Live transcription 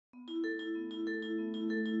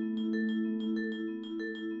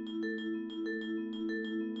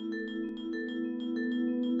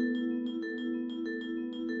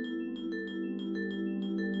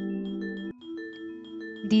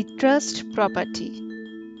The trust property.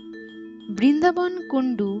 Brindaban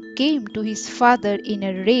Kundu came to his father in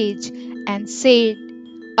a rage and said,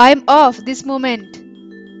 "I am off this moment."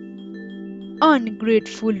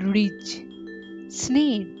 "Ungrateful wretch,"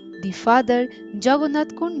 sneered the father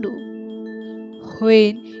Jagannath Kundu.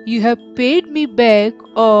 "When you have paid me back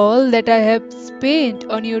all that I have spent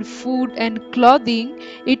on your food and clothing,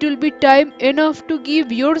 it will be time enough to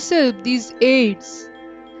give yourself these aids."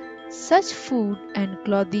 Such food and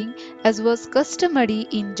clothing as was customary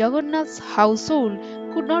in Jagannath's household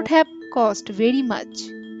could not have cost very much.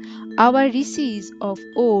 Our rishis of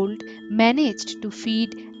old managed to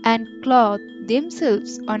feed and clothe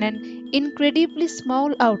themselves on an incredibly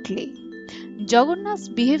small outlay. Jagannath's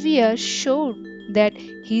behavior showed that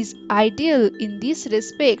his ideal in these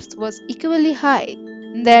respects was equally high.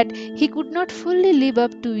 That he could not fully live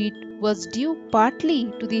up to it was due partly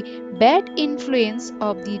to the bad influence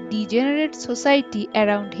of the degenerate society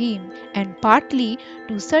around him and partly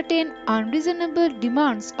to certain unreasonable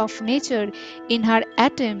demands of nature in her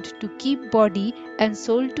attempt to keep body and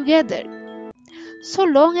soul together. So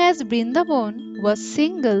long as Brindaban was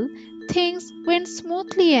single, things went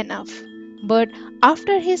smoothly enough. But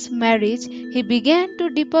after his marriage, he began to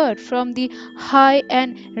depart from the high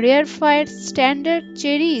and rarefied standard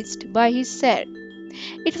cherished by his sire.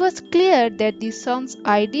 It was clear that the son's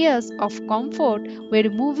ideas of comfort were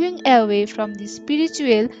moving away from the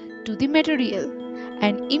spiritual to the material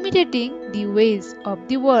and imitating the ways of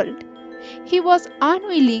the world. He was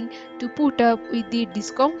unwilling to put up with the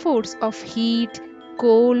discomforts of heat,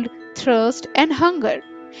 cold, thirst, and hunger.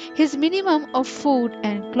 His minimum of food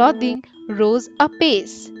and clothing rose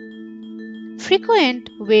apace. Frequent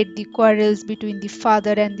were the quarrels between the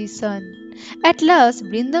father and the son. At last,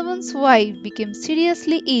 Brindaban's wife became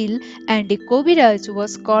seriously ill and a Kobiraj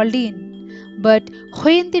was called in. But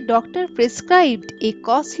when the doctor prescribed a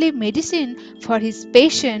costly medicine for his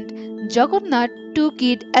patient, Jagannath took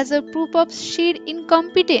it as a proof of sheer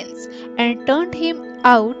incompetence and turned him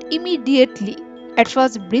out immediately. At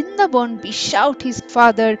first, Brindaban besought his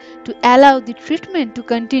father to allow the treatment to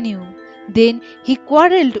continue. Then he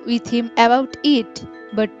quarrelled with him about it,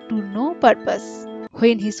 but to no purpose.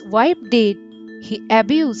 When his wife died, he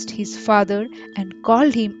abused his father and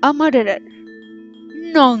called him a murderer.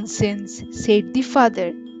 "Nonsense," said the father.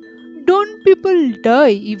 "Don't people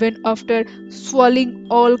die even after swallowing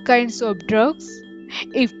all kinds of drugs?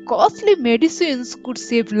 If costly medicines could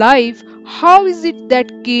save life, how is it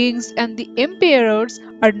that kings and the emperors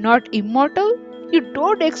are not immortal? You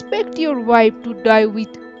don't expect your wife to die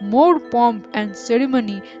with more pomp and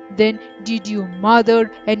ceremony than did your mother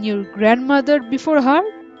and your grandmother before her,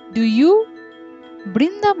 do you?"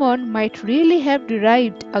 Brindaban might really have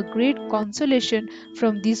derived a great consolation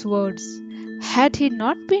from these words, had he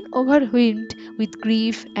not been overwhelmed with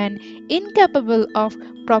grief and incapable of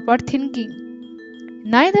proper thinking.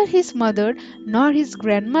 Neither his mother nor his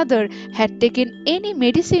grandmother had taken any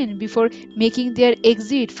medicine before making their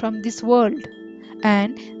exit from this world,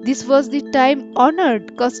 and this was the time honored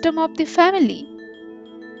custom of the family.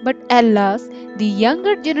 But alas, the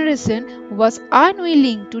younger generation was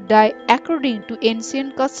unwilling to die according to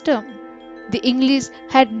ancient custom. The English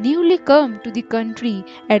had newly come to the country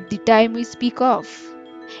at the time we speak of.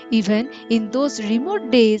 Even in those remote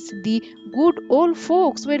days, the good old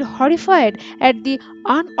folks were horrified at the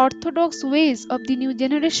unorthodox ways of the new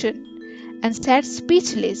generation and sat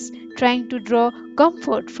speechless, trying to draw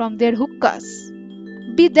comfort from their hookahs.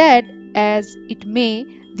 Be that as it may,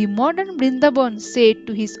 the modern Brindaban said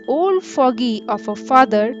to his old foggy of a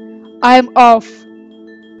father, "I am off."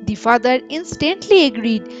 The father instantly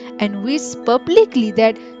agreed and wished publicly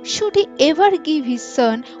that should he ever give his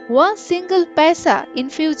son one single paisa in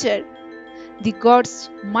future, the gods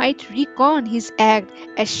might reckon his act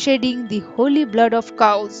as shedding the holy blood of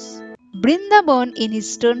cows. Brindaban in his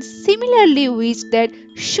turn similarly wished that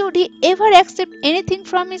should he ever accept anything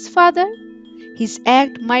from his father, his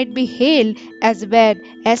act might be hailed as bad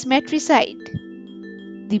as matricide.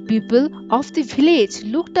 The people of the village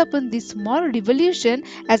looked upon this small revolution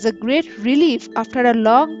as a great relief after a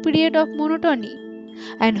long period of monotony.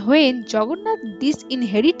 And when Jagannath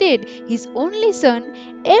disinherited his only son,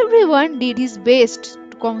 everyone did his best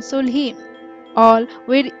to console him. All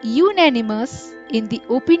were unanimous in the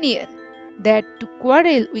opinion that to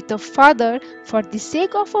quarrel with a father for the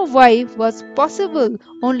sake of a wife was possible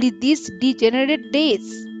only these degenerate days,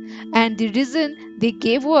 and the reason they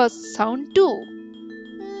gave was sound too.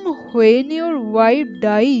 "When your wife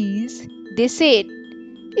dies," they said,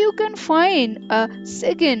 "you can find a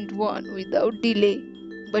second one without delay.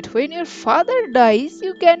 But when your father dies,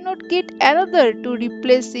 you cannot get another to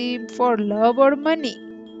replace him for love or money."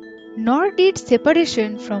 Nor did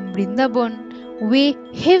separation from Vrindavan weigh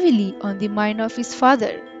heavily on the mind of his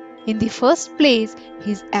father. In the first place,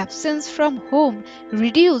 his absence from home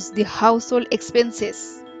reduced the household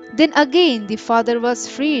expenses. Then again, the father was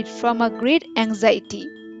freed from a great anxiety.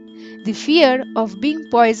 The fear of being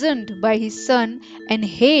poisoned by his son and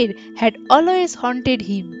heir had always haunted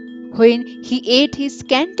him. When he ate his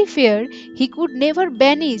scanty fare, he could never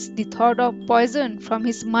banish the thought of poison from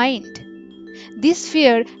his mind. This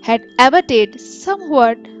fear had abated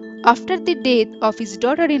somewhat after the death of his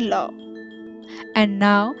daughter in law, and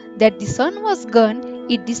now that the son was gone,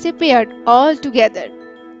 it disappeared altogether.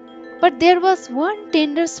 But there was one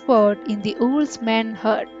tender spot in the old man's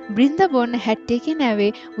heart. Brindaban had taken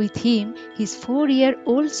away with him his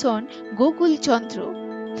 4-year-old son Gokul Chandra.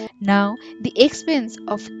 Now the expense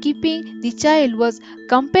of keeping the child was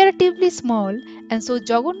comparatively small, and so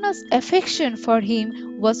Jagannath's affection for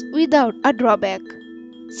him was without a drawback.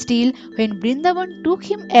 Still, when Brindaban took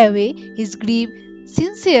him away, his grief,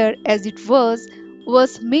 sincere as it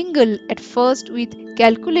was mingled at first with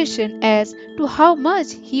calculation as to how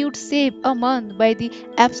much he would save a month by the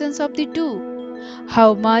absence of the two,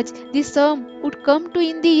 how much the sum would come to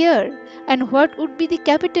in the year, and what would be the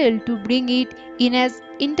capital to bring it in as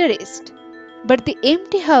interest. But the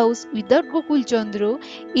empty house without Gokul Chandra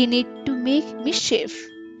in it to make mischief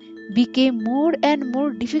became more and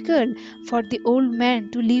more difficult for the old man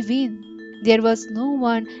to live in. There was no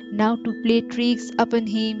one now to play tricks upon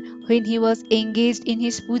him when he was engaged in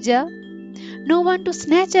his puja, no one to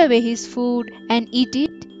snatch away his food and eat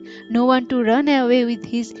it, no one to run away with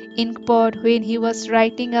his inkpot when he was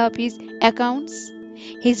writing up his accounts.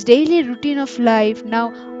 His daily routine of life,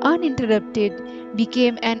 now uninterrupted,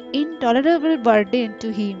 became an intolerable burden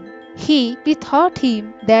to him. He bethought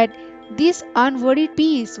him that this unworried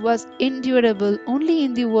peace was endurable only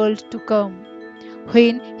in the world to come.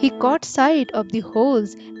 When he caught sight of the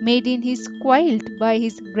holes made in his quilt by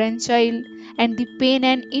his grandchild and the pen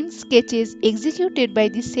and ink sketches executed by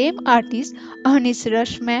the same artist on his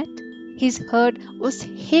rush mat, his heart was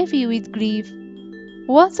heavy with grief.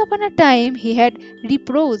 Once upon a time he had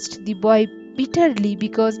reproached the boy bitterly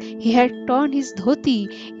because he had torn his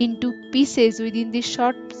dhoti into pieces within the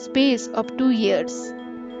short space of 2 years.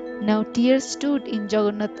 Now tears stood in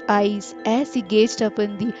Jagannath's eyes as he gazed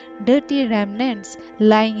upon the dirty remnants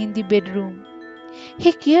lying in the bedroom.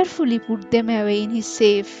 He carefully put them away in his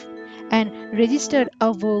safe and registered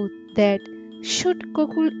a vow that should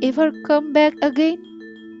Gokul ever come back again,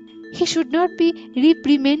 he should not be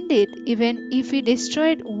reprimanded even if he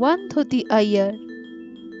destroyed one dhoti a year.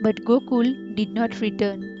 But Gokul did not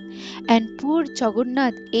return, and poor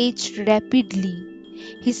Jagannath aged rapidly.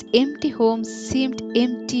 His empty home seemed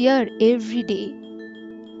emptier every day.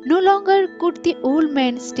 No longer could the old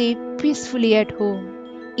man stay peacefully at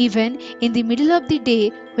home. Even in the middle of the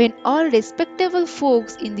day, when all respectable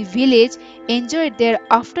folks in the village enjoyed their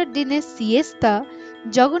after dinner siesta,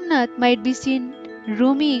 Jagannath might be seen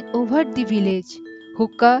roaming over the village,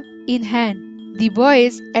 hookah in hand. The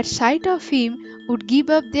boys, at sight of him, would give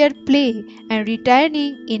up their play and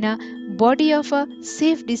returning in a body of a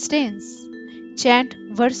safe distance, chant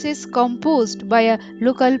verses composed by a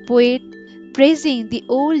local poet praising the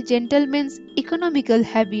old gentleman's economical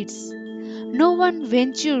habits. No one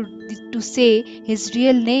ventured to say his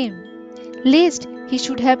real name, lest he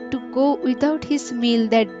should have to go without his meal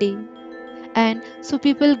that day, and so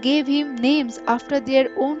people gave him names after their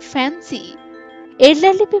own fancy.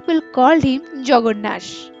 Elderly people called him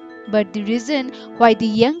Jagannath, but the reason why the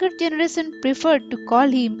younger generation preferred to call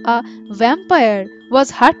him a vampire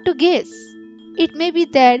was hard to guess. It may be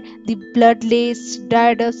that the bloodless,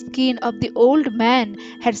 dried up skin of the old man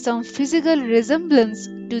had some physical resemblance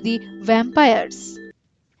to the vampires.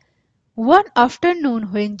 One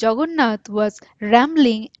afternoon, when Jagannath was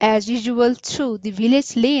rambling as usual through the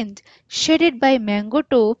village lane shaded by mango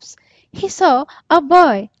tops, he saw a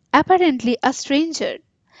boy, apparently a stranger,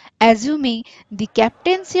 assuming the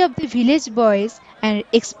captaincy of the village boys and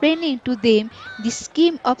explaining to them the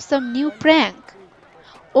scheme of some new prank.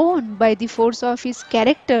 Owned by the force of his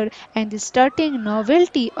character and the startling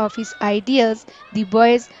novelty of his ideas, the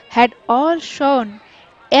boys had all shown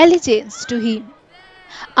allegiance to him.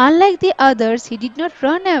 Unlike the others, he did not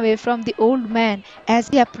run away from the old man as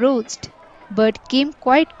he approached, but came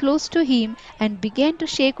quite close to him and began to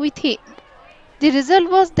shake with him. The result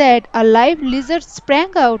was that a live lizard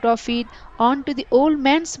sprang out of it onto the old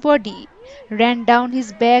man's body, ran down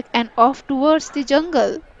his back and off towards the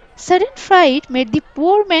jungle. Sudden fright made the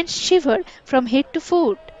poor man shiver from head to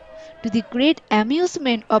foot, to the great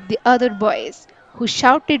amusement of the other boys, who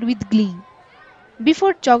shouted with glee.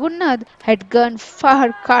 Before Jagannath had gone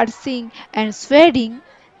far cursing and swearing,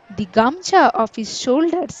 the gamcha of his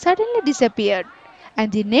shoulder suddenly disappeared,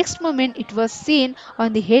 and the next moment it was seen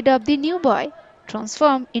on the head of the new boy,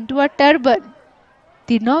 transformed into a turban.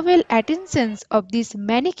 The novel attentions of this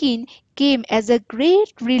mannequin came as a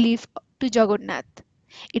great relief to Jagannath.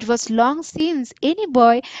 It was long since any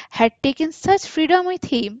boy had taken such freedom with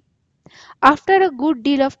him. After a good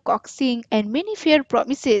deal of coaxing and many fair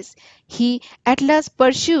promises, he at last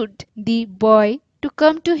pursued the boy to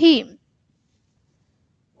come to him.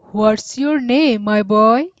 What's your name, my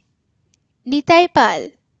boy? Nitai Pal.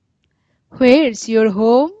 Where's your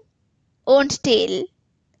home? Won't tell.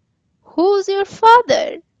 Who's your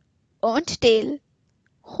father? Won't tell.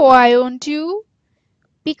 Why won't you?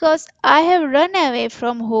 Because I have run away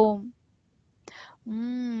from home.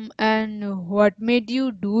 And what made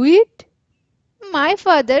you do it? My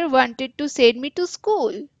father wanted to send me to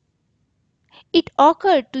school. It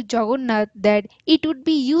occurred to Jagannath that it would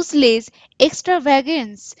be useless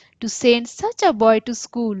extravagance to send such a boy to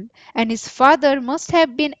school, and his father must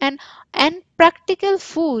have been an unpractical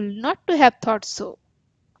fool not to have thought so.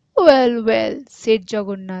 Well, well, said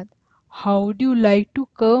Jagannath, how would you like to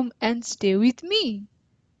come and stay with me?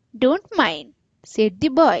 Don't mind, said the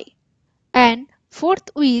boy. And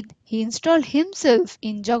forthwith he installed himself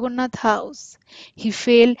in Jagannath's house. He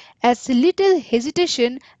felt as little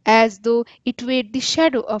hesitation as though it were the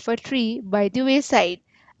shadow of a tree by the wayside.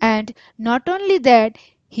 And not only that,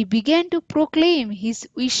 he began to proclaim his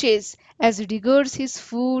wishes as regards his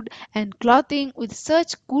food and clothing with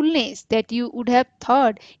such coolness that you would have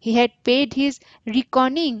thought he had paid his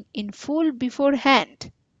reckoning in full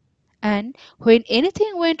beforehand. And when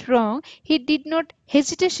anything went wrong, he did not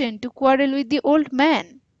hesitate to quarrel with the old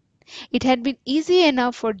man. It had been easy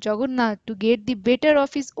enough for Jagannath to get the better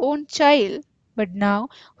of his own child, but now,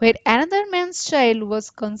 where another man's child was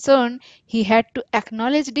concerned, he had to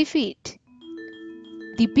acknowledge defeat.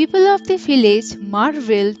 The people of the village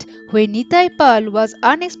marveled when Nitai Pal was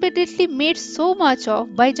unexpectedly made so much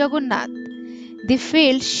of by Jagannath. They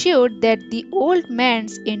felt sure that the old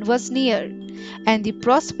man's end was near, and the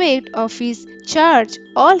prospect of his charge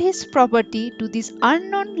all his property to this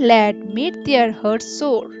unknown lad made their hearts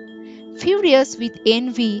sore. Furious with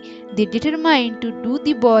envy, they determined to do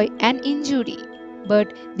the boy an injury.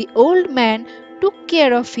 But the old man took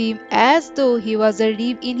care of him as though he was a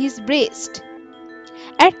rib in his breast.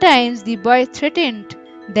 At times the boy threatened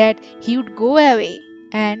that he would go away,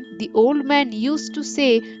 and the old man used to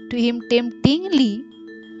say to him temptingly,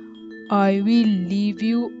 I will leave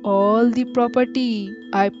you all the property,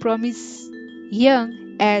 I promise.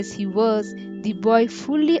 Young as he was, the boy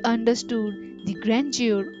fully understood the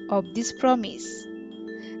grandeur of this promise.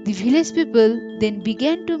 The village people then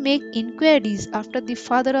began to make inquiries after the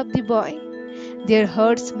father of the boy. Their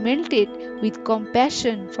hearts melted with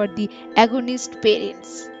compassion for the agonist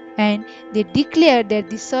parents, and they declared that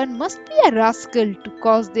the son must be a rascal to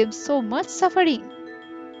cause them so much suffering.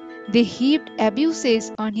 They heaped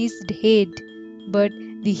abuses on his head, but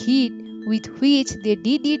the heat with which they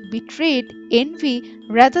did it betrayed envy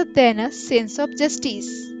rather than a sense of justice.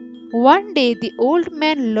 One day the old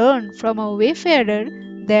man learned from a wayfarer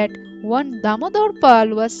that one Damodar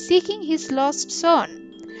Pal was seeking his lost son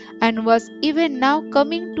and was even now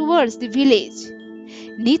coming towards the village.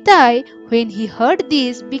 Nitai, when he heard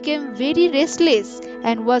this, became very restless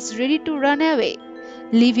and was ready to run away,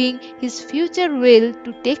 leaving his future will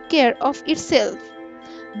to take care of itself.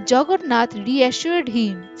 Jagannath reassured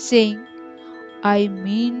him, saying, I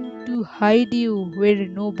mean to hide you where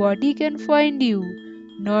nobody can find you,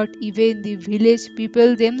 not even the village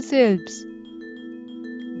people themselves.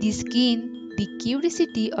 This keened the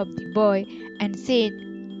curiosity of the boy and said,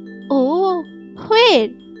 Oh, where?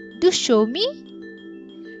 Do show me?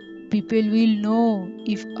 People will know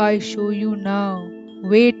if I show you now.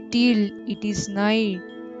 Wait till it is night,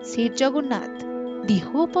 said Jagannath. The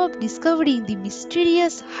hope of discovering the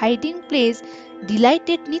mysterious hiding place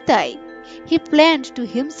delighted Nitai. He planned to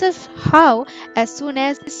himself how, as soon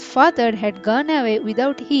as his father had gone away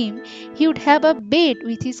without him, he would have a bet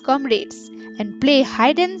with his comrades and play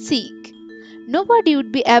hide and seek. Nobody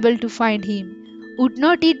would be able to find him. Would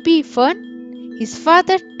not it be fun? His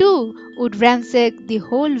father too would ransack the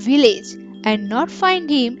whole village and not find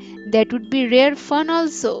him. That would be rare fun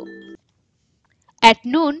also. At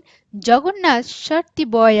noon, Jagannath shut the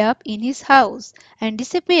boy up in his house and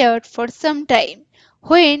disappeared for some time.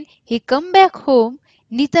 When he came back home,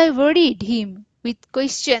 Nitai worried him with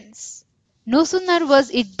questions. No sooner was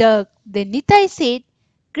it dark than Nitai said,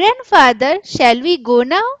 Grandfather, shall we go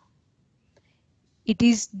now? It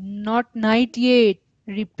is not night yet,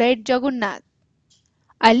 replied Jagannath.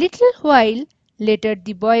 A little while later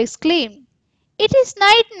the boy exclaimed, "It is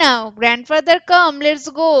night now. Grandfather, come, let's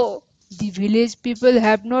go." "The village people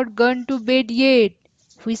have not gone to bed yet,"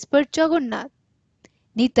 whispered Jagannath.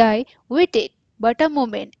 Nitai waited but a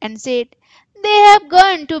moment and said, "They have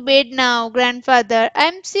gone to bed now, grandfather. I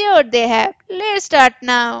am sure they have. Let's start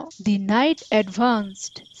now." The night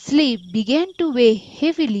advanced. Sleep began to weigh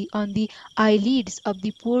heavily on the eyelids of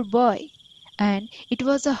the poor boy, and it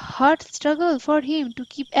was a hard struggle for him to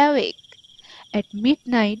keep awake. At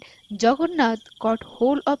midnight, Jagannath caught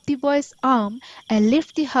hold of the boy's arm and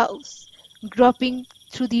left the house, groping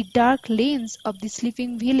through the dark lanes of the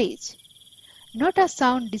sleeping village. Not a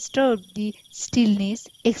sound disturbed the stillness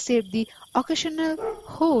except the occasional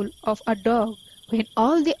howl of a dog when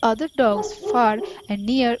all the other dogs far and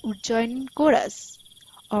near would join in chorus,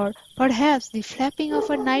 or perhaps the flapping of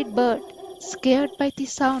a night bird scared by the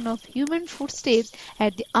sound of human footsteps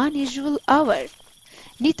at the unusual hour.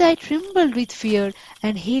 Nitai trembled with fear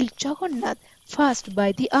and held Jagannath fast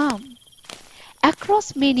by the arm.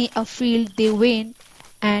 Across many a field they went,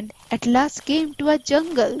 and at last came to a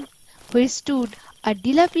jungle, where stood a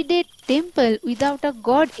dilapidated temple without a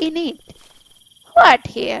god in it. "What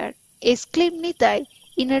here?" exclaimed Nitai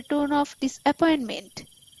in a tone of disappointment.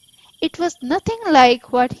 It was nothing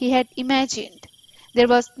like what he had imagined. There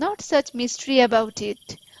was not such mystery about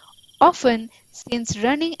it. Often, since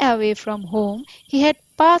running away from home, he had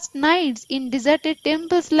passed nights in deserted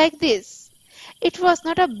temples like this. It was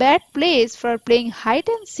not a bad place for playing hide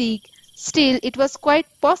and seek, still it was quite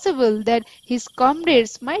possible that his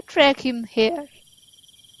comrades might track him here.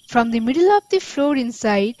 From the middle of the floor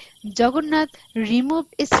inside, Jagannath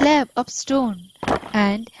removed a slab of stone,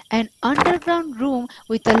 and an underground room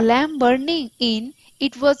with a lamp burning in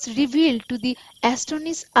it was revealed to the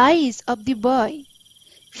astonished eyes of the boy.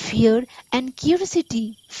 Fear and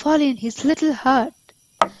curiosity fell in his little heart.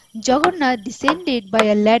 Jagannath descended by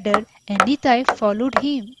a ladder and Nitai followed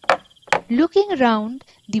him. Looking round,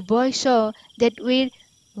 the boy saw that were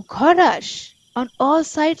ghoras on all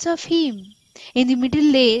sides of him. In the middle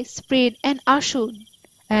lay spread an asud,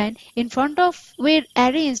 and in front of were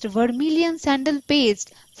arranged vermilion sandal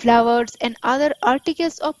paste, flowers, and other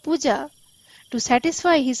articles of puja. To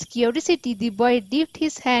satisfy his curiosity, the boy dipped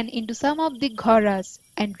his hand into some of the ghoras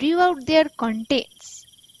and drew out their contents.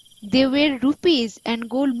 They were rupees and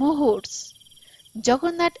gold mohurs.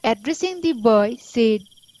 Jagannath, addressing the boy, said,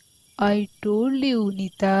 "I told you,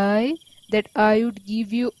 Nitai, that I would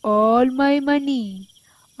give you all my money.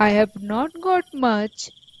 I have not got much.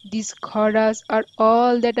 These ghoras are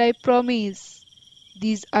all that I promise.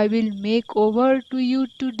 These I will make over to you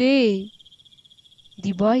today."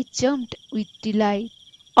 The boy jumped with delight.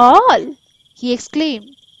 "All!" he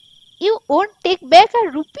exclaimed. "You won't take back a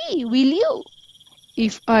rupee, will you?"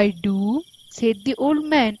 "If I do," said the old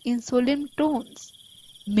man in solemn tones,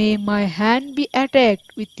 "may my hand be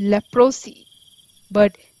attacked with leprosy.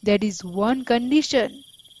 But there is one condition.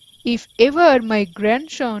 If ever my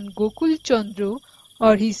grandson Gokul Chandra,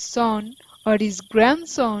 or his son, or his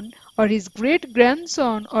grandson, or his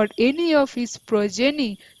great-grandson, or any of his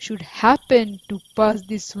progeny should happen to pass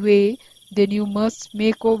this way, then you must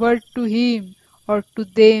make over to him, or to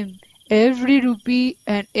them, every rupee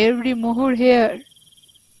and every mohur here."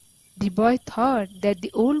 The boy thought that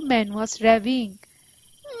the old man was raving.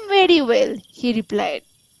 "Very well," he replied.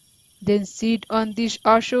 "Then sit on this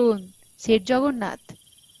ashan," said Jagannath.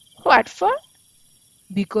 "What for?"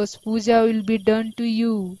 "Because puja will be done to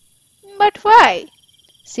you." "But why?"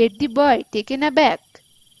 said the boy, taken aback.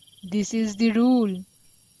 "This is the rule."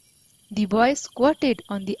 The boy squatted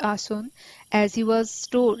on the ashan as he was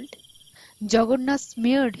told. Jagannath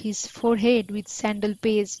smeared his forehead with sandal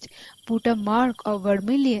paste, put a mark of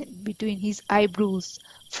vermilion between his eyebrows,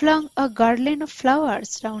 flung a garland of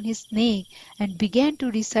flowers round his neck, and began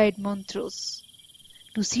to recite mantras.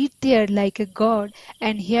 To sit there like a god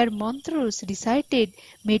and hear mantras recited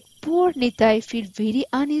made poor Nitai feel very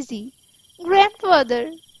uneasy. "Grandfather,"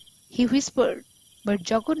 he whispered, but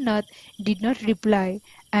Jagannath did not reply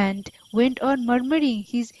and went on murmuring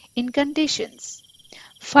his incantations.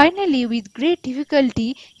 Finally, with great difficulty,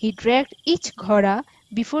 he dragged each ghora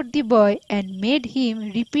before the boy and made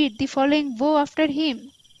him repeat the following vow after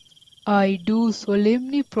him. "I do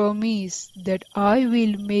solemnly promise that I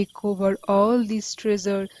will make over all this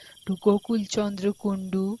treasure to Gokul Chandra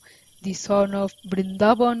Kundu, the son of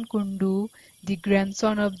Brindaban Kundu, the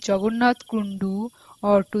grandson of Jagannath Kundu,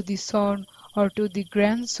 or to the son, or to the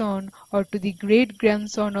grandson, or to the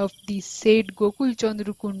great-grandson of the said Gokul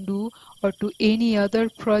Chandra Kundu, or to any other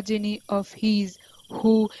progeny of his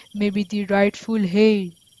who may be the rightful heir."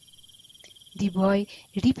 The boy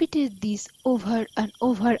repeated this over and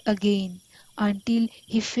over again until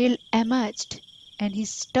he felt amazed and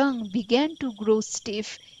his tongue began to grow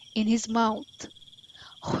stiff in his mouth.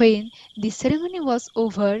 When the ceremony was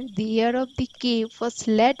over, the air of the cave was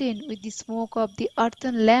laden with the smoke of the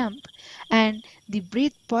earthen lamp and the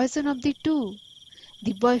breath poison of the two.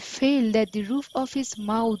 The boy felt that the roof of his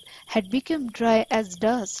mouth had become dry as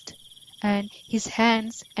dust, and his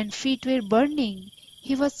hands and feet were burning.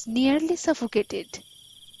 He was nearly suffocated.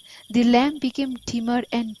 The lamp became dimmer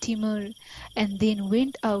and dimmer, and then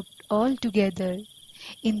went out altogether.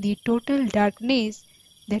 In the total darkness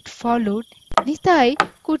that followed, Nitai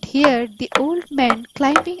could hear the old man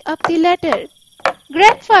climbing up the ladder.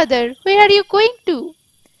 "Grandfather, where are you going to?"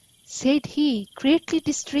 said he, greatly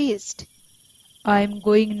distressed. "I am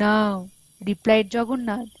going now," replied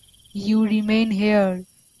Jagannath. "You remain here.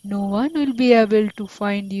 No one will be able to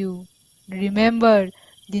find you. Remember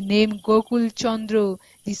the name Gokul Chandra,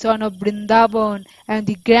 the son of Vrindavan and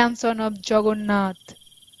the grandson of Jagannath."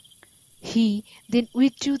 He then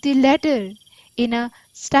withdrew the ladder. In a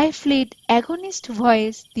stifled, agonist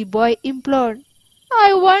voice, the boy implored,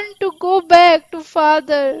 "I want to go back to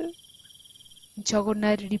father."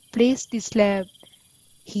 Jagannath replaced the slab.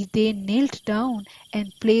 He then knelt down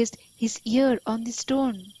and placed his ear on the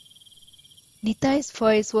stone. Nitai's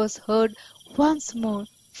voice was heard once more,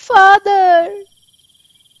 "Father!"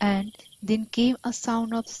 And then came a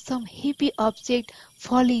sound of some heavy object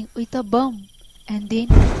falling with a bump, and then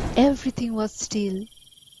everything was still.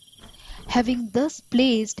 Having thus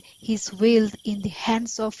placed his wealth in the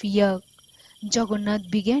hands of Yag, Jagannath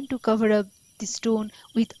began to cover up the stone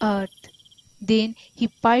with earth. Then he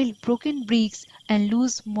piled broken bricks and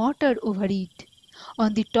loose mortar over it,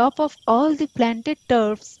 on the top of all the planted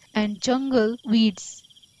turfs and jungle weeds.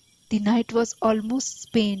 The night was almost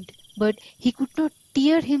spent, but he could not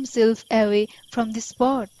tear himself away from the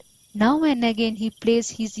spot. Now and again he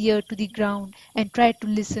placed his ear to the ground and tried to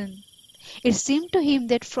listen. It seemed to him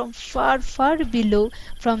that from far, far below,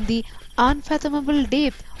 from the unfathomable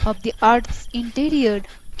depth of the earth's interior,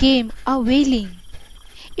 came a wailing.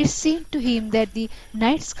 It seemed to him that the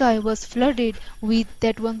night sky was flooded with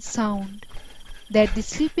that one sound, that the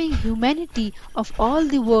sleeping humanity of all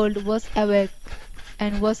the world was awake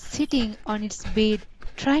and was sitting on its bed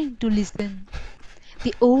trying to listen.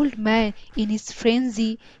 The old man, in his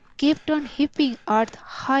frenzy, kept on heaping earth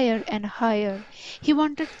higher and higher. He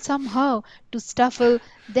wanted somehow to stifle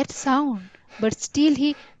that sound, but still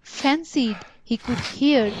he fancied he could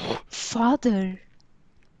hear "Father."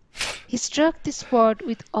 He struck the spot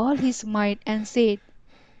with all his might and said,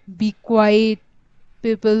 "Be quiet,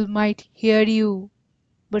 people might hear you."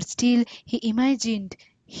 But still he imagined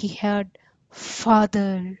he heard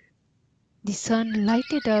 "Father." The sun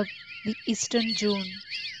lighted up the eastern zone.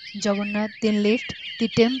 Jagannath then left the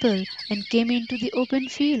temple and came into the open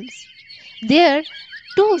fields. There,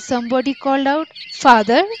 too, somebody called out,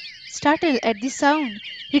 "Father!" Startled at the sound,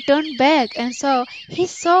 he turned back and saw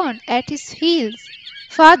his son at his heels.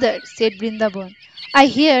 "Father," said Vrindavan, "I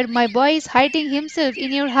hear my boy is hiding himself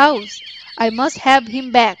in your house. I must have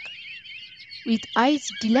him back." With eyes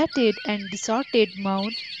dilated and distorted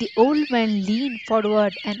mouth, the old man leaned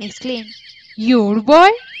forward and exclaimed, "Your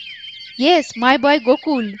boy?" "Yes, my boy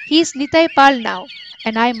Gokul. He is Nitai Pal now,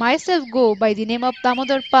 and I myself go by the name of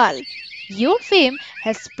Damodar Pal. Your fame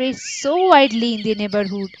has spread so widely in the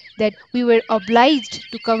neighborhood that we were obliged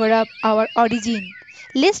to cover up our origin,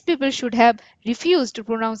 lest people should have refused to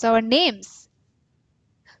pronounce our names."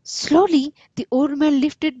 Slowly, the old man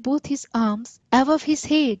lifted both his arms above his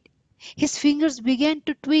head. His fingers began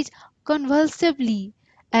to twitch convulsively,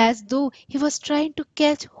 as though he was trying to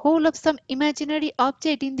catch hold of some imaginary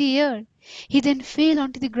object in the air. He then fell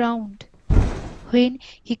onto the ground. When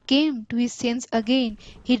he came to his sense again,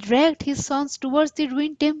 he dragged his sons towards the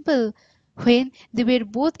ruined temple. When they were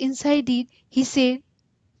both inside it, he said,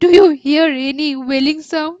 "Do you hear any wailing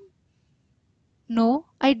sound?" "No,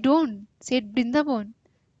 I don't," said Brindaban.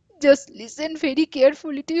 "Just listen very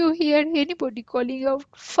carefully. Do you hear anybody calling out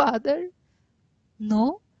 'Father'?"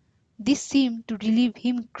 "No." This seemed to relieve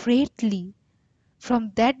him greatly.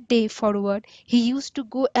 From that day forward, he used to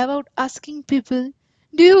go about asking people,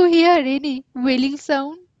 "Do you hear any wailing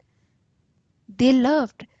sound?" They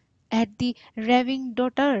laughed at the raving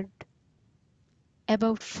dotard.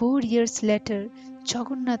 About 4 years later,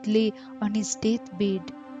 Jagannath lay on his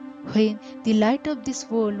deathbed. When the light of this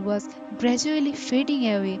world was gradually fading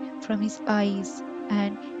away from his eyes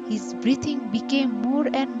and his breathing became more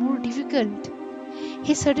and more difficult,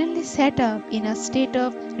 he suddenly sat up in a state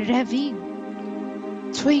of raving.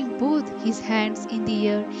 Throwing both his hands in the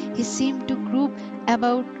air, he seemed to grope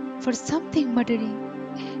about for something muttering,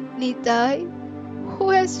 Nitai, who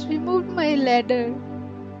has removed my ladder?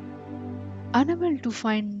 Unable to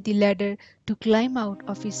find the ladder to climb out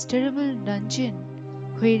of his terrible dungeon,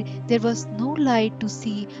 where there was no light to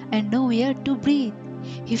see and no air to breathe,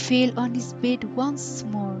 he fell on his bed once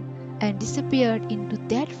more and disappeared into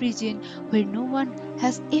that region where no one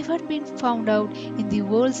has ever been found out in the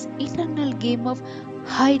world's eternal game of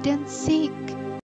hide and seek.